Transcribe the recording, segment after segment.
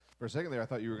For a second there, I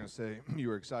thought you were going to say you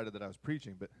were excited that I was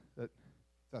preaching, but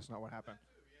that's not what happened.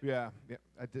 Yeah,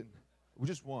 I didn't. Well,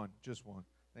 just one.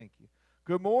 Thank you.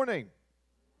 Good morning.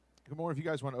 Good morning. If you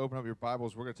guys want to open up your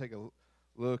Bibles, we're going to take a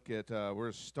look at, we're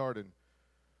going to start in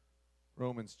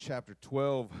Romans chapter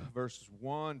 12, verses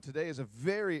 1. Today is a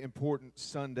very important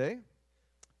Sunday.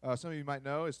 Some of you might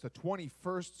know it's the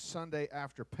 21st Sunday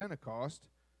after Pentecost.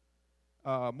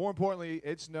 More importantly,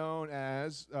 it's known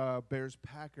as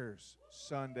Bears-Packers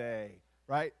Sunday,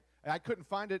 right? I couldn't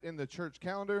find it in the church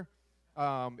calendar.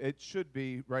 It should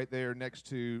be right there next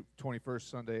to 21st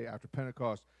Sunday after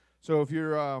Pentecost. So if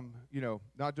you're,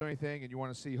 not doing anything and you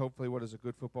want to see hopefully what is a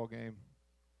good football game,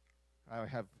 I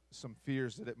have some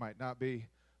fears that it might not be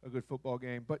a good football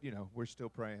game, but, we're still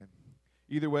praying.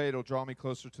 Either way, it'll draw me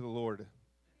closer to the Lord.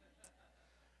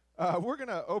 We're going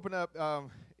to open up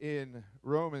in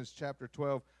Romans chapter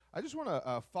 12. I just want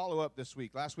to follow up this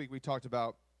week. Last week we talked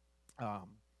about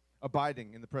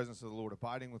abiding in the presence of the Lord,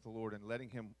 abiding with the Lord and letting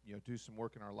Him do some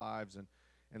work in our lives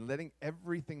and letting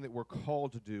everything that we're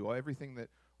called to do, everything that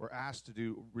we're asked to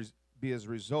do be as a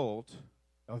result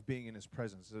of being in His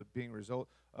presence, being a result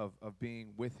of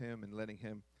being with Him and letting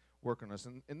Him work on us.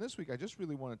 And this week I just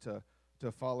really wanted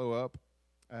to follow up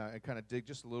and kind of dig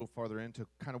just a little farther into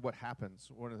kind of what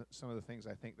happens. Some of the things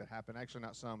I think that happen, actually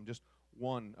not some, just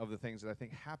one of the things that I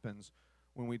think happens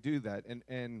when we do that.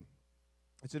 And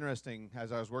it's interesting,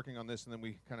 as I was working on this, and then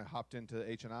we kind of hopped into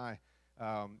H&I,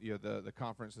 the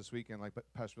conference this weekend, like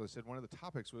Pastor Billy said, one of the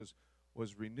topics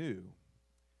was renew.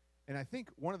 And I think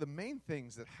one of the main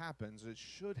things that happens, it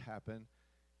should happen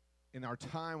in our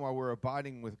time while we're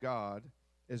abiding with God,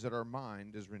 is that our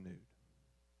mind is renewed.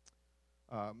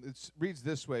 It reads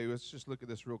this way. Let's just look at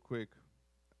this real quick.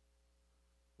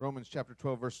 Romans chapter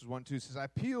 12, verses 1, 2 says, I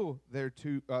appeal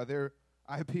to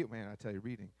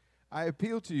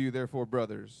you, therefore,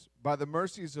 brothers, by the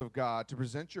mercies of God, to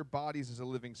present your bodies as a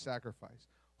living sacrifice,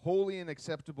 holy and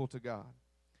acceptable to God,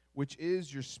 which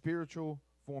is your spiritual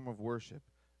form of worship.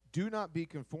 Do not be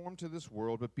conformed to this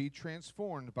world, but be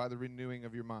transformed by the renewing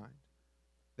of your mind,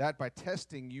 that by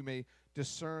testing you may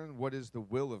discern what is the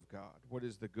will of God, what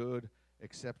is the good,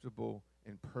 acceptable,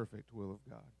 and perfect will of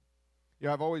God.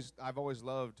 I've always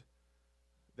loved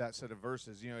that set of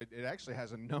verses. It actually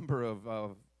has a number of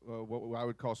what I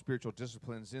would call spiritual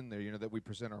disciplines in there, that we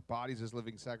present our bodies as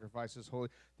living sacrifices, holy,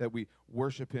 that we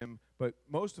worship Him. But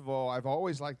most of all, I've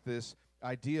always liked this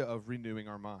idea of renewing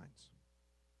our minds.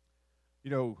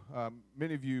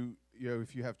 Many of you,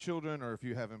 if you have children or if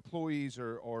you have employees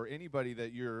or anybody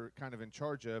that you're kind of in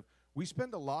charge of, we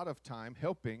spend a lot of time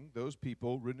helping those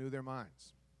people renew their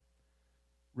minds,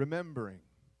 remembering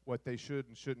what they should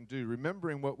and shouldn't do,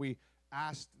 remembering what we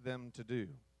asked them to do.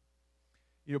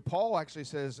 Paul actually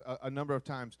says a number of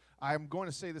times, I'm going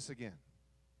to say this again.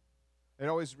 It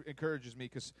always encourages me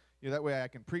because that way I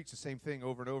can preach the same thing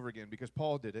over and over again because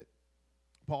Paul did it.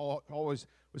 Paul always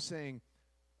was saying,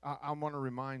 I want to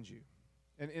remind you.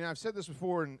 And I've said this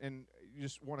before, and you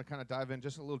just want to kind of dive in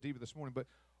just a little deeper this morning, but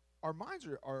our minds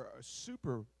are a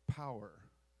superpower,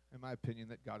 in my opinion,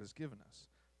 that God has given us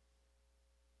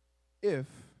if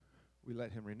we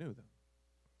let Him renew them.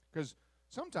 Because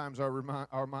sometimes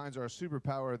our minds are a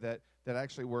superpower that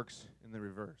actually works in the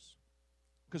reverse.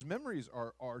 Because memories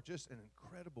are just an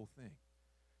incredible thing,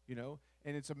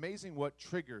 and it's amazing what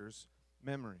triggers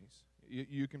memories.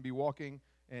 You can be walking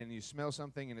and you smell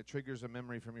something and it triggers a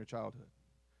memory from your childhood.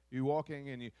 You're walking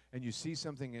and you see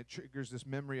something, it triggers this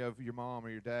memory of your mom or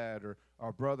your dad or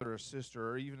a brother or sister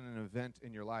or even an event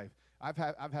in your life. I've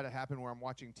had it happen where I'm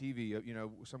watching TV,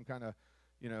 some kind of,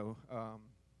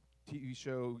 TV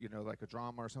show, like a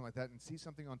drama or something like that, and see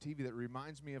something on TV that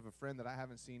reminds me of a friend that I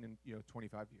haven't seen in,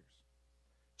 25 years.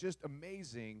 Just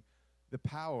amazing the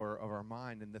power of our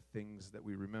mind and the things that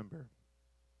we remember.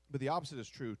 But the opposite is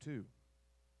true, too.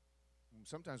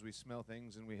 Sometimes we smell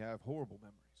things and we have horrible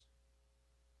memories.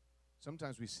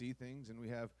 Sometimes we see things and we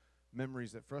have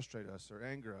memories that frustrate us or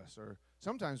anger us. Or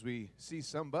sometimes we see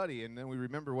somebody and then we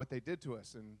remember what they did to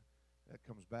us and that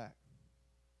comes back.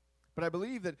 But I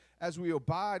believe that as we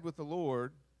abide with the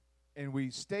Lord and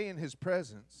we stay in His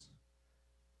presence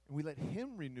and we let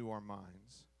Him renew our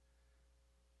minds,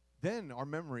 then our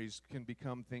memories can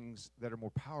become things that are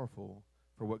more powerful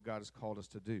for what God has called us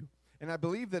to do. And I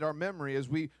believe that our memory, as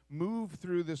we move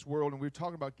through this world, and we're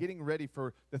talking about getting ready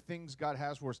for the things God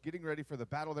has for us, getting ready for the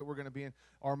battle that we're going to be in,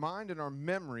 our mind and our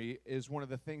memory is one of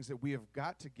the things that we have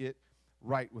got to get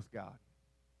right with God.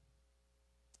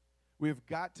 We have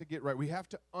got to get right. We have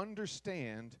to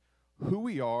understand who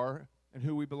we are and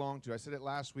who we belong to. I said it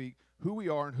last week, who we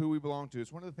are and who we belong to.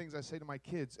 It's one of the things I say to my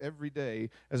kids every day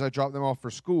as I drop them off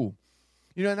for school.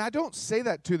 And I don't say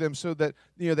that to them so that,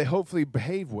 they hopefully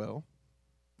behave well.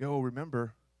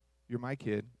 Remember, you're my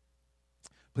kid.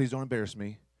 Please don't embarrass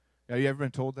me. Have you ever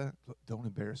been told that? Don't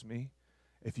embarrass me.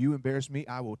 If you embarrass me,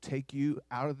 I will take you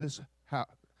out of this house.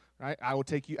 Right? I will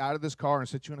take you out of this car and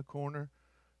sit you in a corner.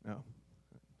 No,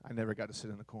 I never got to sit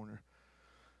in a corner.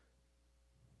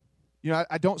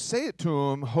 I don't say it to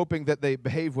them hoping that they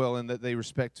behave well and that they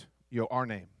respect, our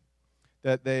name,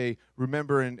 that they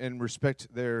remember and respect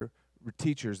their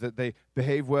teachers, that they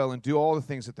behave well and do all the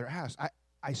things that they're asked.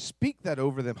 I speak that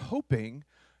over them,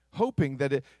 hoping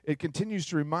that it continues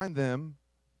to remind them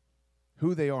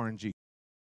who they are in Jesus.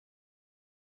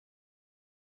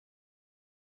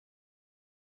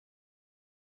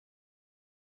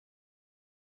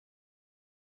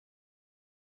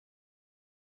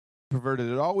 Perverted.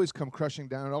 It always come crushing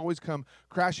down. It always come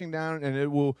crashing down, and it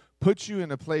will put you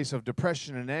in a place of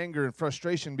depression and anger and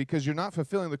frustration because you're not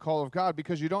fulfilling the call of God,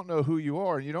 because you don't know who you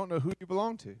are and you don't know who you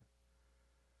belong to.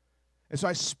 And so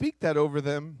I speak that over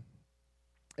them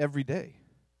every day.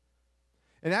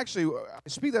 And actually, I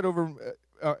speak that over,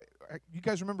 you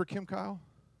guys remember Kim Kyle?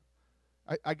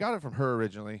 I got it from her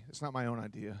originally. It's not my own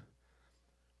idea.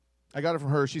 I got it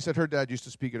from her. She said her dad used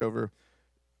to speak it over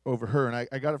her, and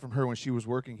I got it from her when she was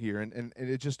working here, and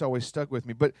it just always stuck with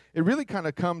me. But it really kind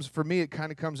of comes, for me, it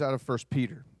kind of comes out of 1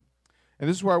 Peter. And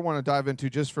this is where I want to dive into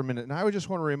just for a minute. And I would just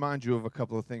want to remind you of a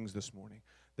couple of things this morning,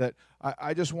 that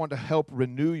I just want to help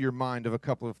renew your mind of a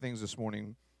couple of things this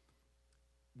morning.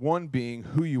 One being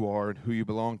who you are and who you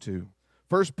belong to.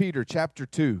 1 Peter chapter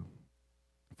 2.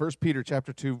 1 Peter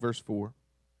chapter 2, verse 4.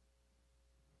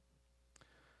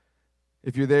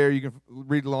 If you're there, you can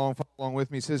read along, follow along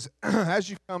with me. It says, as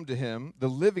you come to him, the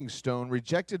living stone,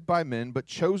 rejected by men, but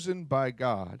chosen by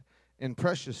God and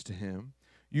precious to him,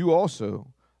 you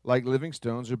also, like living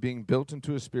stones, are being built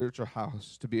into a spiritual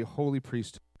house to be a holy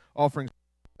priesthood, offering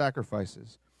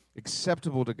sacrifices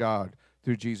acceptable to God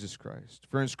through Jesus Christ.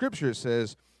 For in Scripture it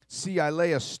says, see, I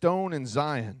lay a stone in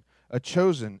Zion, a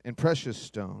chosen and precious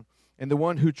stone, and the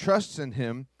one who trusts in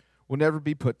him will never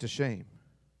be put to shame.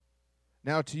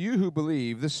 Now to you who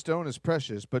believe, this stone is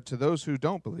precious, but to those who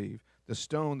don't believe, the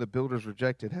stone the builders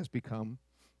rejected has become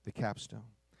the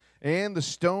capstone, and the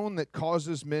stone that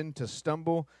causes men to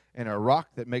stumble, and a rock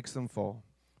that makes them fall.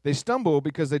 They stumble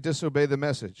because they disobey the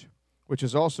message, which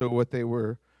is also what they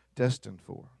were destined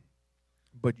for.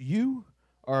 But you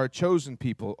are a chosen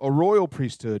people, a royal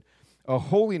priesthood, a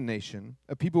holy nation,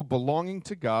 a people belonging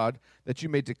to God, that you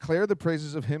may declare the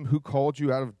praises of him who called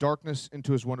you out of darkness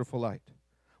into his wonderful light.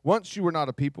 Once you were not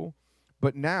a people,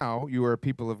 but now you are a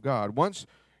people of God. Once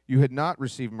you had not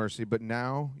received mercy, but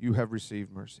now you have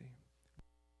received mercy.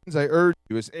 I urge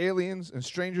you as aliens and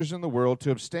strangers in the world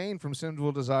to abstain from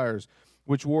sinful desires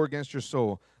which war against your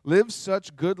soul. Live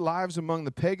such good lives among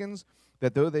the pagans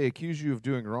that though they accuse you of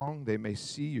doing wrong, they may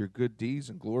see your good deeds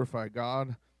and glorify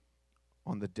God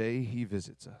on the day he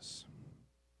visits us.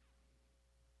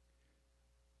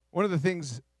 One of the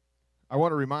things I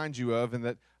want to remind you of, and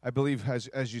that I believe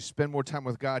as you spend more time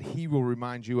with God, he will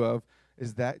remind you of,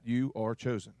 is that you are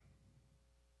chosen.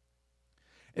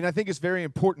 And I think it's very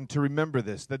important to remember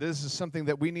this, that this is something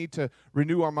that we need to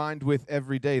renew our mind with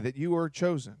every day, that you are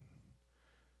chosen.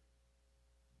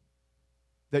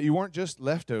 That you weren't just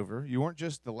left over, you weren't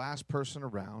just the last person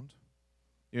around.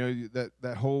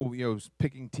 That whole,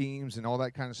 picking teams and all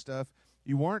that kind of stuff.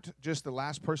 You weren't just the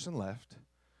last person left,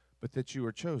 but that you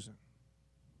were chosen.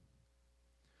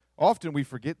 Often we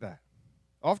forget that.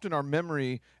 Often our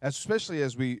memory, especially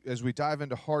as we dive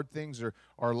into hard things, or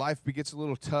our life gets a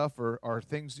little tough, or our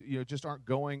things just aren't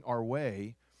going our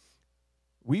way,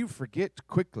 we forget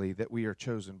quickly that we are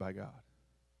chosen by God.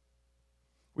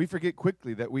 We forget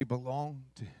quickly that we belong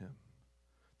to him,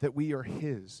 that we are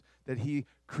his, that he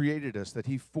created us, that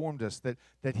he formed us,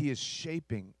 that he is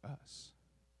shaping us.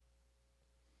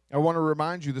 I want to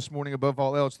remind you this morning, above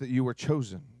all else, that you were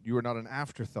chosen. You are not an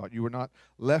afterthought. You were not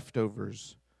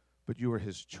leftovers, but you are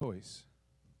his choice.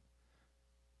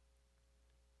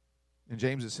 In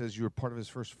James it says you are part of his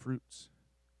first fruits,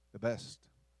 the best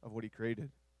of what he created.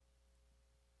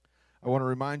 I want to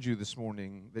remind you this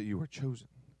morning that you are chosen.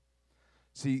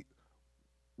 See,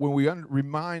 when we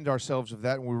remind ourselves of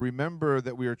that, and we remember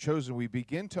that we are chosen, we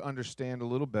begin to understand a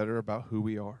little better about who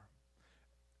we are,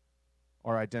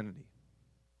 our identity.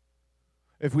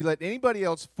 If we let anybody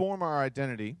else form our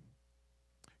identity,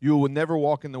 you will never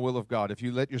walk in the will of God. If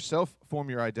you let yourself form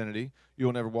your identity, you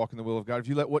will never walk in the will of God. If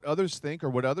you let what others think, or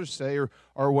what others say,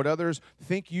 or what others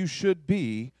think you should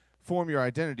be form your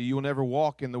identity, you will never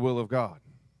walk in the will of God.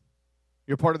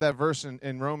 You're part of that verse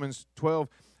in Romans 12.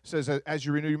 Says, as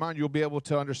you renew your mind, you'll be able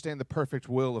to understand the perfect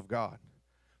will of God.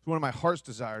 One of my heart's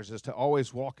desires is to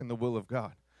always walk in the will of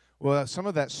God. Well, some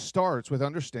of that starts with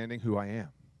understanding who I am,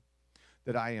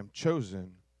 that I am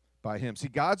chosen by him. See,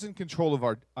 God's in control of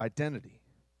our identity,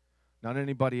 not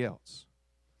anybody else.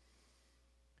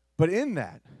 But in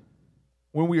that,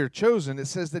 when we are chosen, it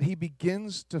says that he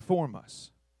begins to form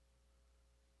us.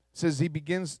 It says he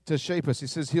begins to shape us. He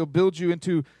says he'll build you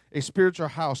into a spiritual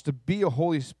house to be a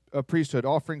holy priesthood,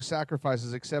 offering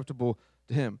sacrifices acceptable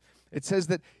to him. It says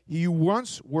that you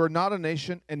once were not a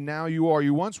nation, and now you are.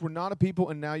 You once were not a people,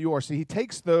 and now you are. See, he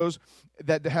takes those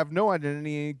that have no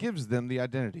identity, and he gives them the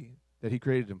identity that he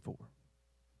created them for.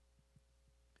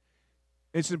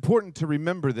 It's important to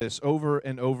remember this over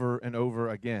and over and over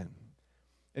again.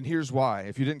 And here's why.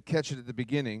 If you didn't catch it at the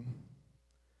beginning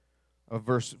of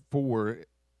verse 4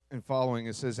 and following,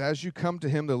 it says, as you come to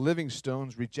him, the living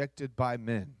stones rejected by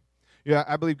men. Yeah,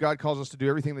 I believe God calls us to do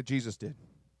everything that Jesus did,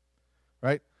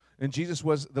 right? And Jesus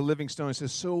was the living stone. It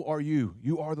says, so are you.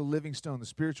 You are the living stone, the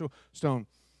spiritual stone.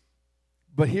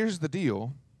 But here's the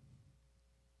deal.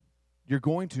 You're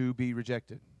going to be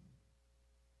rejected.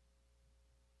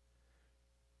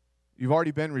 You've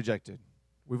already been rejected.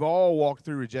 We've all walked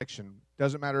through rejection.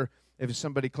 Doesn't matter if it's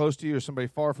somebody close to you or somebody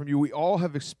far from you. We all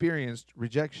have experienced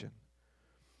rejection.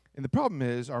 And the problem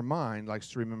is our mind likes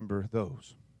to remember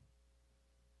those.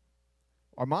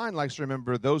 Our mind likes to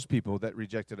remember those people that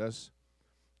rejected us,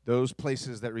 those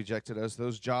places that rejected us,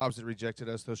 those jobs that rejected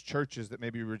us, those churches that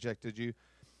maybe rejected you.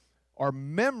 Our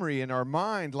memory and our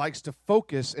mind likes to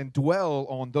focus and dwell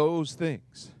on those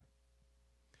things.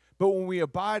 But when we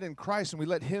abide in Christ and we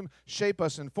let him shape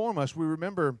us and form us, we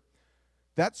remember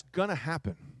that's going to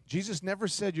happen. Jesus never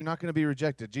said you're not going to be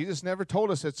rejected. Jesus never told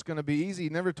us it's going to be easy. He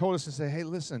never told us to say, hey,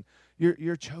 listen,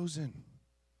 you're chosen.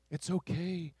 It's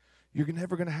okay. You're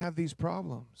never going to have these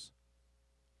problems.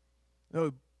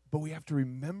 No, but we have to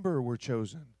remember we're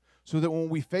chosen so that when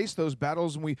we face those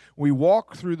battles and we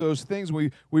walk through those things,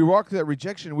 we walk through that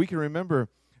rejection, we can remember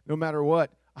no matter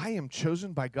what, I am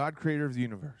chosen by God, creator of the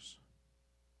universe,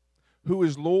 who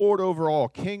is Lord over all,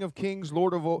 King of kings,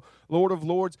 Lord of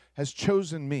lords, has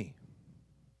chosen me.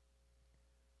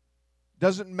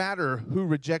 Doesn't matter who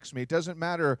rejects me. It doesn't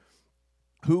matter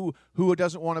who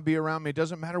doesn't want to be around me. It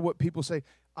doesn't matter what people say.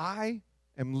 I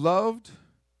am loved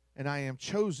and I am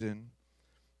chosen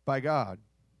by God.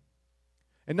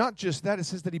 And not just that, it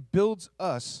says that he builds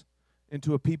us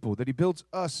into a people, that he builds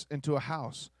us into a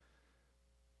house.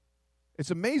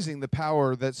 It's amazing the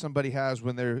power that somebody has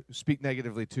when they speak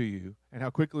negatively to you and how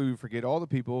quickly we forget all the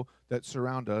people that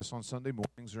surround us on Sunday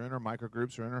mornings or in our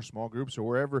microgroups or in our small groups or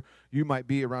wherever you might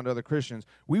be around other Christians.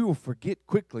 We will forget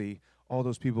quickly all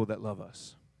those people that love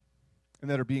us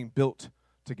and that are being built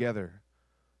together,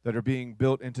 that are being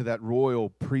built into that royal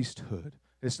priesthood.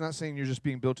 It's not saying you're just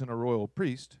being built in a royal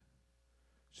priest.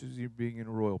 It's just you're being in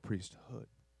a royal priesthood.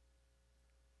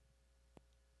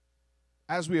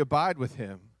 As we abide with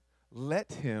him,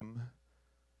 let him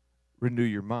renew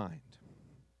your mind.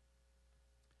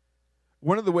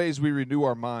 One of the ways we renew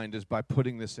our mind is by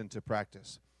putting this into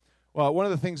practice. Well, one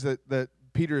of the things that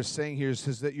Peter is saying here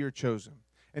is that you're chosen.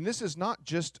 And this is not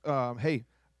just, hey,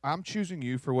 I'm choosing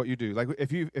you for what you do. Like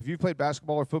if you played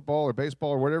basketball or football or baseball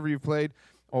or whatever you've played,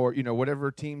 or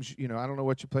whatever teams, I don't know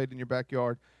what you played in your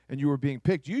backyard, and you were being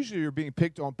picked. Usually you're being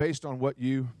picked based on what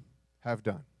you have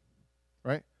done,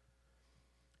 right?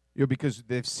 Because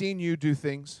they've seen you do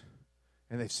things,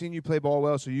 and they've seen you play ball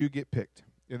well, so you get picked.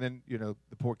 And then,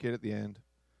 the poor kid at the end,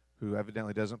 who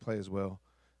evidently doesn't play as well,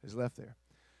 is left there.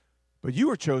 But you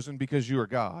are chosen because you are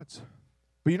God's.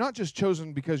 But you're not just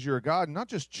chosen because you're a God, not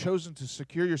just chosen to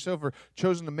secure yourself or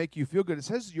chosen to make you feel good. It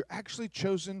says you're actually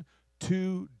chosen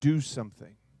to do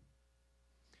something.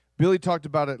 Billy talked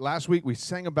about it last week. We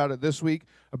sang about it this week,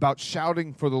 about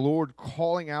shouting for the Lord,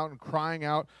 calling out and crying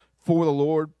out for the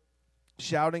Lord,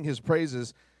 shouting his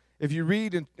praises. If you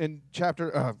read in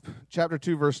chapter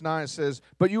 2, verse 9, it says,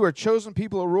 but you are a chosen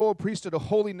people, a royal priesthood, a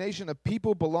holy nation, a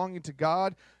people belonging to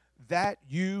God, that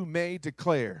you may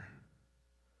declare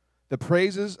the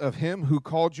praises of him who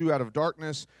called you out of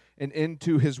darkness and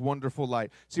into his wonderful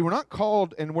light. See, we're not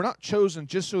called and we're not chosen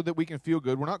just so that we can feel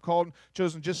good. We're not called and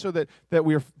chosen just so that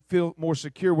we feel more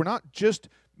secure. We're not just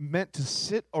meant to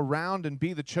sit around and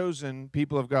be the chosen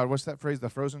people of God. What's that phrase? The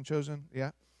frozen chosen?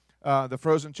 Yeah. The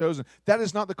frozen chosen. That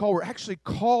is not the call. We're actually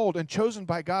called and chosen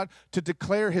by God to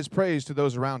declare his praise to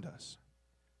those around us.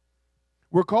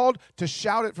 We're called to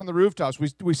shout it from the rooftops.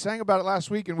 We sang about it last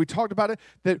week, and we talked about it,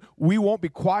 that we won't be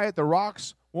quiet. The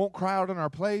rocks won't cry out in our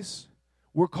place.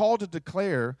 We're called to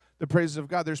declare the praises of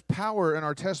God. There's power in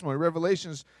our testimony.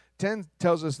 Revelations 10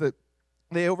 tells us that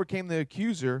they overcame the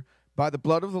accuser by the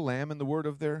blood of the Lamb and the word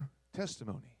of their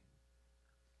testimony.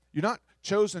 You're not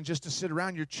chosen just to sit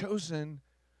around. You're chosen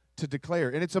to declare.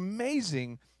 And it's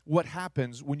amazing what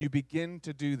happens when you begin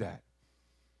to do that.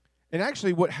 And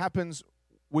actually what happens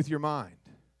with your mind.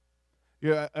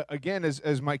 Again,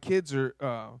 as my kids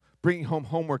are bringing home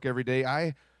homework every day,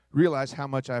 I realize how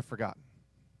much I've forgotten,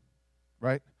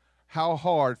 right? How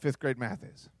hard 5th grade math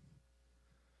is.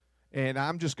 And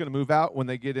I'm just going to move out when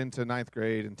they get into 9th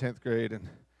grade and 10th grade, and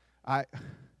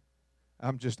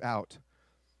I'm just out.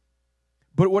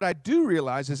 But what I do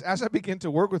realize is as I begin to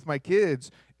work with my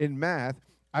kids in math,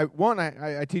 I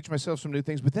teach myself some new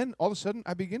things, but then all of a sudden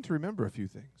I begin to remember a few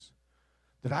things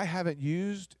that I haven't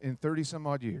used in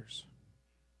 30-some-odd years.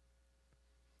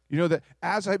 You know, that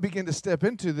as I begin to step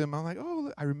into them, I'm like,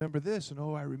 oh, I remember this, and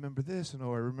oh, I remember this, and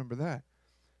oh, I remember that.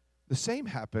 The same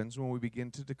happens when we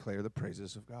begin to declare the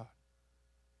praises of God.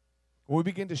 When we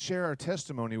begin to share our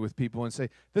testimony with people and say,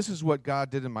 this is what God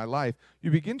did in my life, you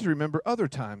begin to remember other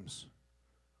times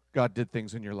God did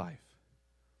things in your life.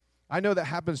 I know that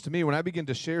happens to me when I begin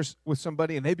to share with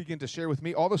somebody and they begin to share with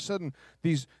me. All of a sudden,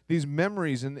 these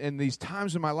memories and these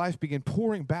times in my life begin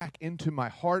pouring back into my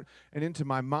heart and into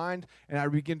my mind, and I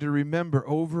begin to remember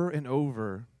over and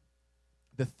over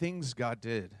the things God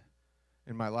did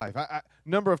in my life. A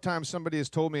number of times somebody has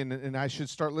told me, and I should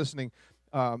start listening,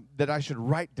 that I should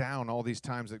write down all these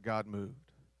times that God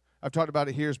moved. I've talked about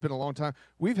it here. It's been a long time.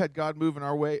 We've had God move in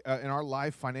our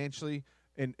life financially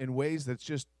in ways that's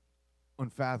just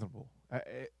unfathomable.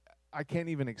 I can't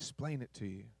even explain it to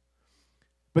you.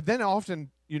 But then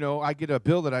often, I get a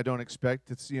bill that I don't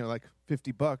expect. It's, like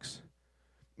 $50.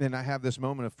 And I have this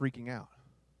moment of freaking out.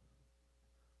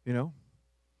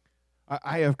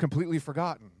 I have completely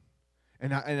forgotten.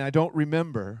 And I don't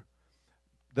remember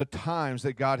the times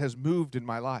that God has moved in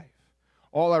my life.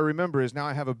 All I remember is now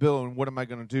I have a bill, and what am I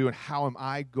going to do, and how am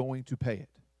I going to pay it?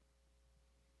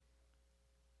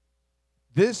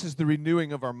 This is the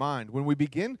renewing of our mind. When we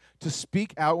begin to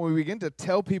speak out, when we begin to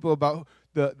tell people about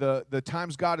the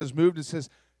times God has moved, it says,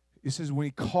 when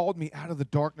He called me out of the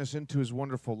darkness into His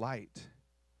wonderful light.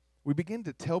 We begin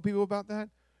to tell people about that,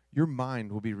 your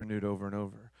mind will be renewed over and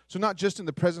over. So not just in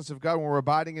the presence of God when we're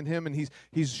abiding in Him and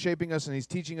He's shaping us and He's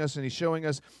teaching us and He's showing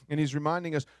us and He's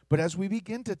reminding us, but as we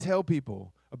begin to tell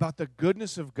people about the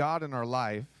goodness of God in our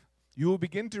life, you will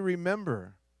begin to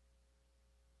remember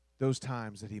those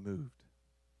times that He moved.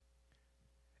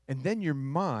 And then your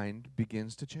mind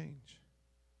begins to change.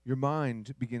 Your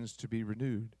mind begins to be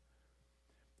renewed.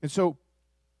 And so,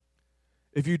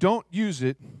 if you don't use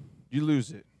it, you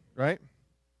lose it, right?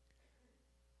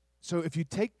 So if you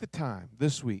take the time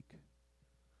this week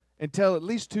and tell at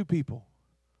least 2 people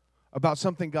about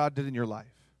something God did in your life.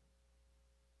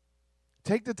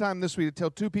 Take the time this week to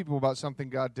tell 2 people about something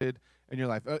God did in your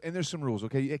life. And there's some rules,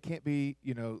 okay? It can't be,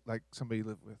 like somebody you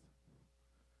live with.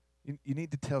 You need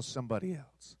to tell somebody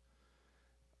else.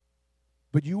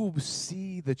 But you will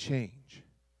see the change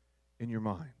in your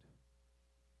mind.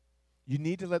 You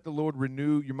need to let the Lord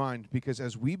renew your mind, because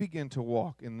as we begin to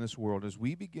walk in this world, as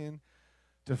we begin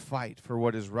to fight for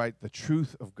what is right, the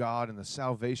truth of God and the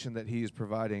salvation that He is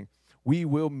providing, we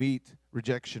will meet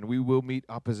rejection. We will meet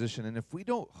opposition. And if we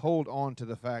don't hold on to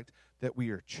the fact that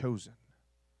we are chosen,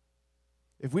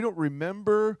 if we don't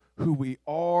remember who we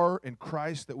are in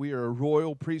Christ, that we are a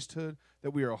royal priesthood, that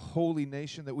we are a holy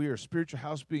nation, that we are a spiritual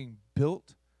house being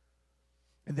built,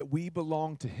 and that we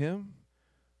belong to Him,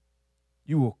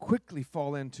 you will quickly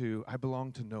fall into, I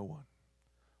belong to no one,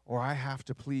 or I have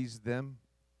to please them,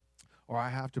 or I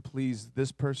have to please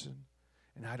this person,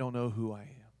 and I don't know who I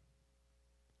am.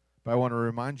 But I want to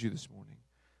remind you this morning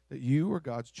that you are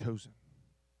God's chosen,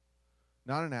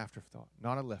 not an afterthought,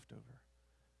 not a leftover.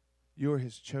 You are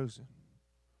His chosen.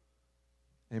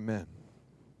 Amen.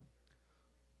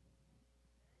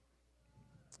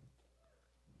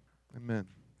 Amen.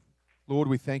 Lord,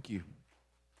 we thank You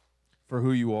for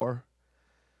who You are.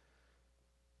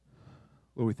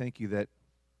 Lord, we thank You that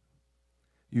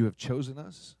You have chosen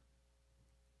us.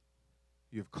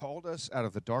 You have called us out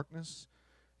of the darkness.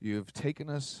 You have taken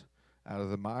us out of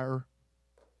the mire.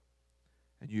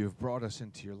 And You have brought us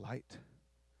into Your light.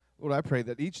 Lord, I pray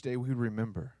that each day we would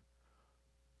remember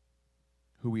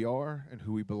who we are and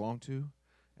who we belong to,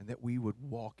 and that we would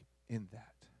walk in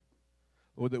that.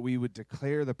 Lord, that we would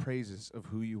declare the praises of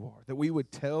who You are, that we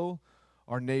would tell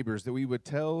our neighbors, that we would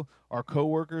tell our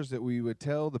coworkers, that we would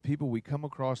tell the people we come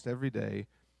across every day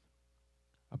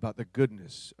about the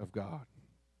goodness of God.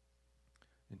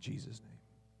 In Jesus'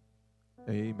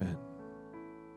 name, amen.